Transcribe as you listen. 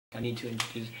I need to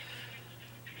introduce.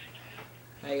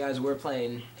 Hey guys, we're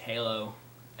playing Halo,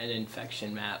 an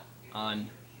infection map on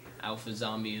Alpha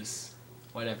Zombies,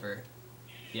 whatever.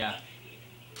 Yeah.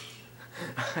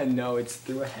 No, it's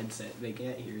through a headset. They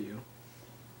can't hear you.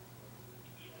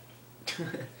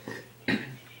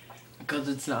 Because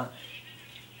it's not.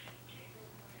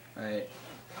 Alright,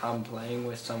 I'm playing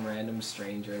with some random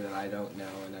stranger that I don't know,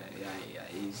 and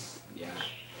yeah.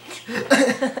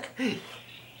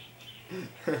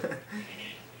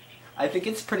 I think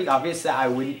it's pretty obvious that I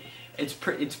wouldn't. It's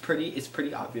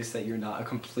pretty obvious that you're not a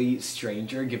complete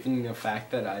stranger, given the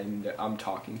fact that I'm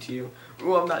talking to you.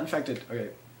 Ooh, I'm not infected. Okay,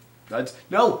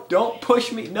 no. Don't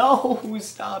push me. No,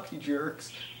 stop, you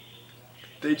jerks.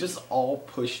 They just all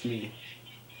pushed me.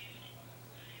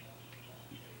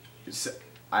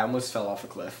 I almost fell off a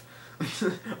cliff.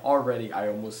 Already, I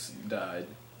almost died.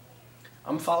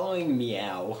 I'm following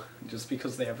Meow just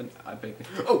because they have an epic.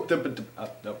 Oh,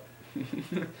 no.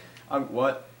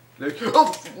 What?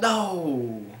 Oh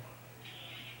no!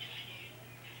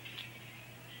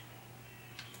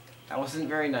 That wasn't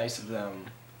very nice of them.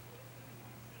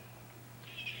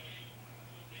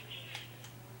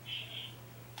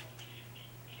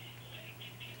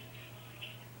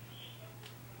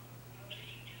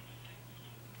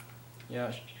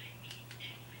 Yeah.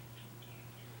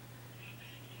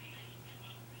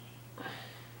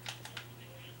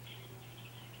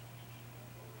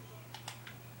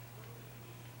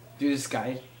 Dude, this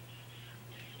guy,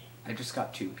 I just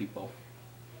got 2 people.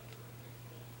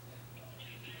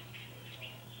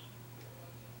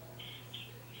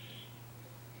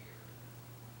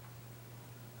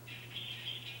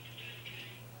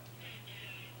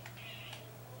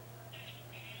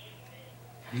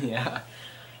 Yeah.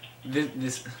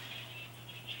 This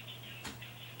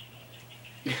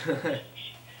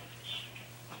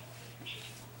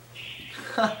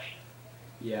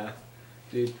yeah.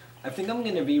 Dude, I think I'm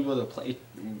gonna be able to play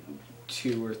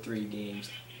 2 or 3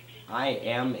 games. I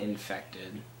am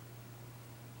infected.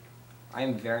 I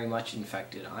am very much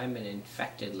infected. I'm an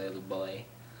infected little boy.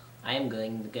 I am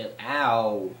going to go.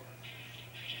 Ow!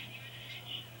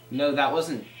 No, that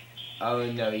wasn't.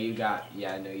 Oh no, you got.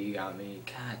 Yeah, no, you got me.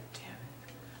 God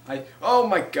damn it! Oh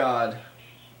my god.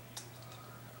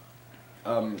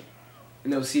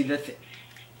 No, see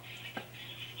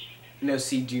No,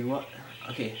 see, do you want?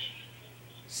 Okay.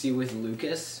 See, with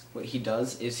Lucas, what he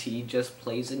does is he just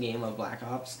plays a game of Black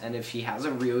Ops, and if he has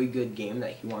a really good game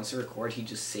that he wants to record, he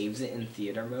just saves it in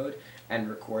theater mode and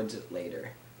records it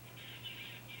later.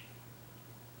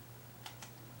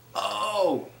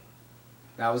 Oh!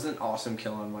 That was an awesome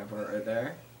kill on my part right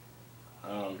there.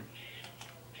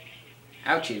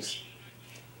 Ouchies.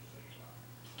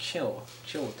 Chill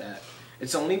with that.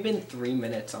 It's only been 3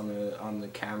 minutes on the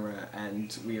camera,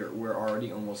 and we're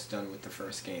already almost done with the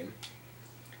first game.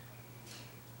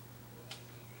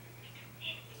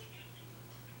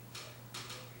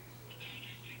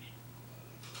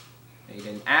 You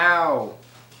didn't. Ow!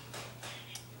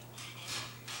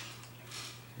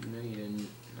 No, you didn't.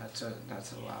 That's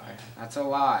a lie. That's a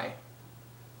lie.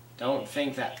 Don't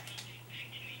think that.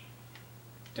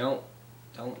 Don't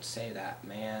say that,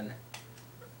 man.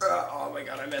 Oh my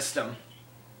god, I missed him.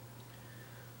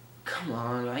 Come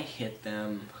on, I hit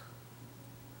them.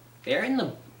 They're in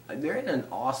an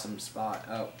awesome spot.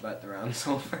 Oh, but the round's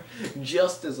over.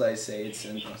 Just as I say, it's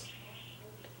in.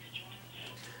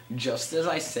 Just as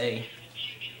I say.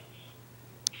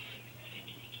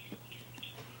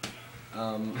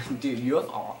 Dude, you have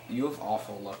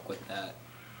awful luck with that.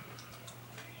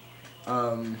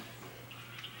 I'm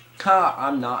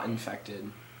not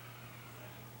infected.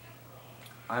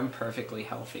 I'm perfectly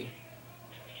healthy.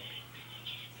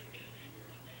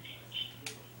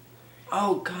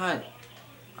 Oh god,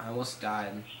 I almost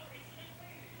died.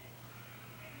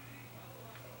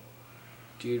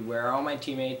 Dude, where are all my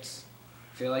teammates?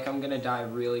 I feel like I'm gonna die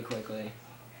really quickly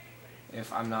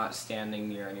if I'm not standing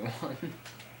near anyone.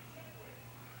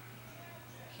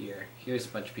 Here's a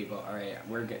bunch of people. Alright,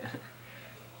 we're good.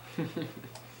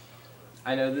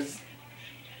 I know this.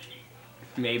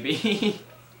 Maybe.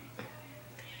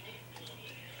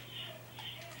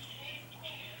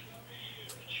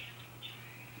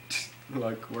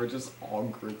 Look, we're just all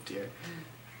grouped here.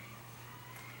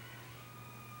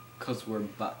 'Cause we're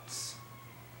butts.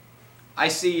 I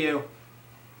see you.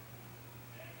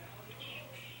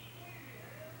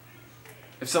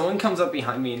 If someone comes up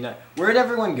behind me, no. Where'd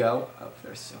everyone go? Oh,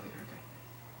 they're still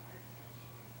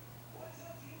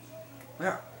here.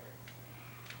 Okay.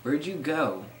 Where'd you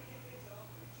go?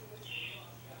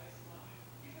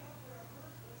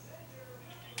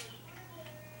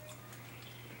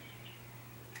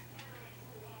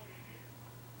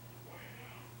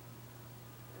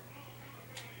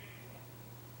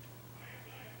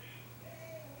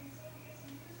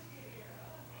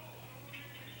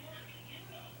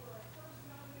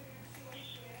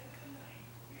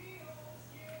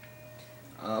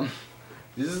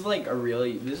 This is like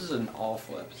this is an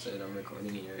awful episode I'm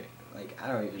recording here. Like, I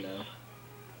don't even know.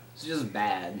 It's just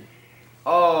bad.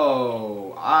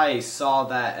 Oh, I saw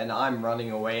that and I'm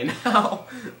running away now.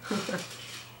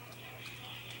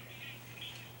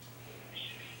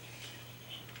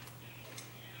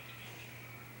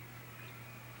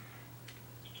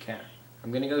 Okay,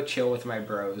 I'm gonna go chill with my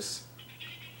bros.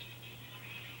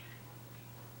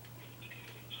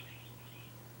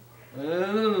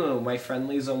 No, my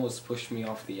friendlies almost pushed me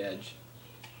off the edge.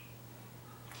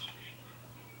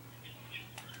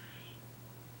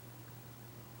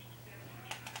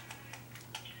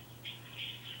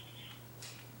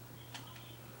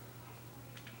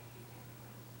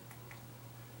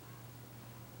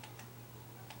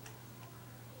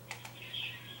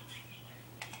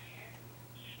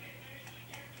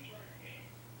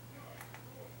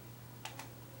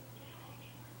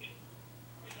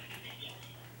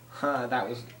 Huh,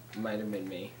 might have been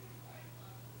me.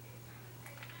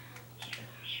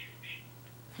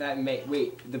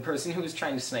 Wait, the person who was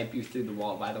trying to snipe you through the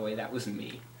wall, by the way, that was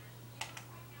me.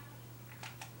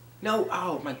 No,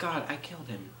 oh my god, I killed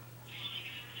him.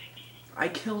 I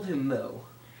killed him though.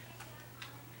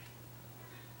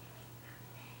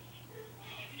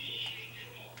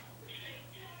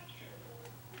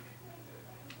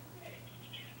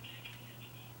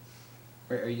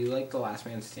 Wait, are you like the last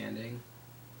man standing?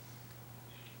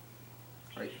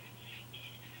 Right.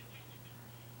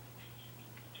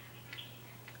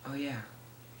 Oh yeah.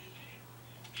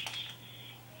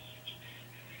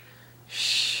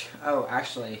 Shh. Oh,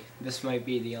 actually, this might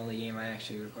be the only game I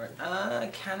actually record.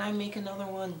 Can I make another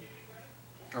one?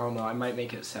 Oh no, I might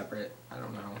make it separate. I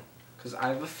don't know. Because I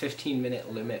have a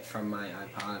 15-minute limit from my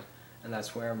iPod, and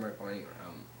that's where I'm recording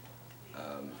from.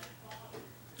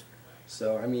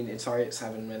 So, I mean, it's already at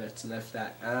 7 minutes, and if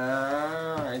that,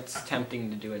 it's tempting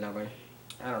to do another.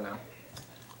 I don't know.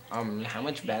 How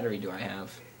much battery do I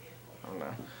have? I don't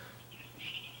know.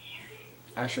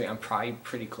 Actually, I'm probably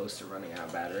pretty close to running out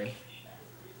of battery.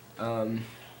 Alright.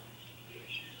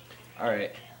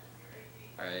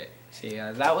 Alright. See,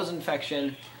 that was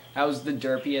Infection. That was the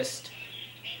derpiest.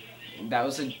 That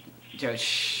was a...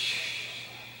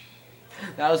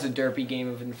 That was a derpy game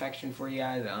of Infection for you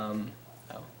guys. Oh.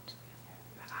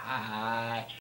 Bye.